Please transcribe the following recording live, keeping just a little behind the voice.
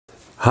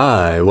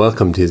Hi,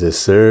 welcome to the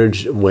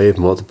Serge Wave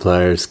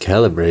Multipliers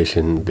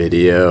calibration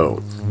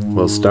video.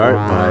 We'll start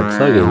by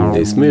plugging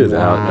the smooth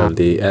out of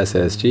the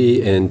SSG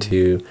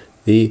into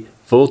the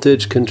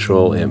voltage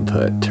control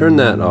input. Turn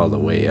that all the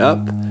way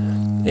up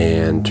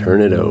and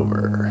turn it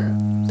over.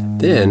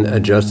 Then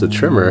adjust the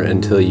trimmer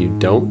until you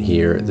don't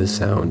hear the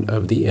sound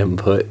of the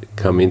input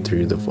coming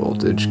through the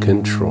voltage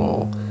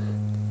control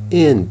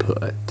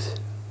input.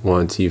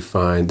 Once you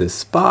find the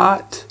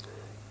spot,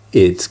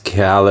 it's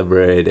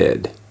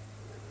calibrated.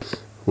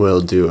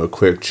 We'll do a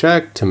quick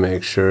check to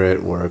make sure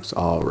it works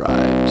all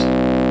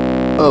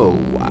right. Oh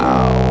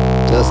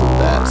wow, doesn't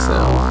that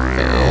sound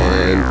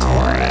fantastic?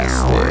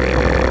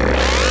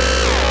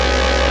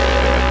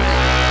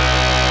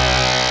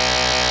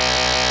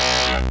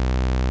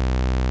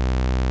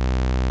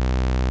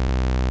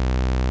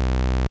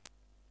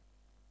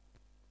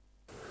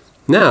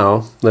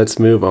 Now, let's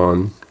move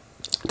on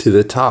to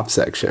the top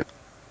section.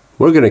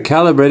 We're going to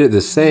calibrate it the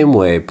same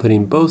way,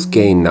 putting both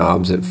gain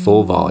knobs at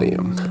full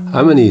volume.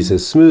 I'm going to use a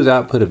smooth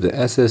output of the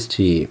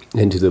SSG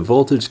into the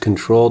voltage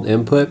controlled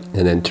input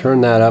and then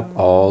turn that up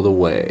all the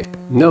way.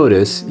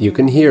 Notice you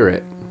can hear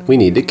it. We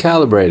need to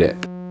calibrate it.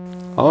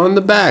 On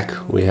the back,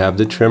 we have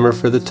the trimmer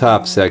for the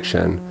top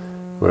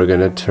section. We're going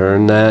to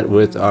turn that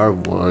with our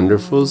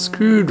wonderful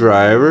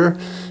screwdriver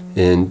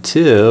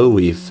until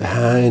we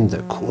find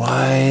the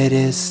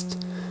quietest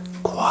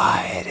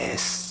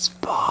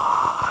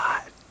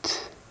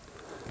spot.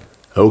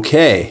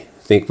 Okay,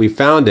 I think we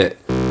found it.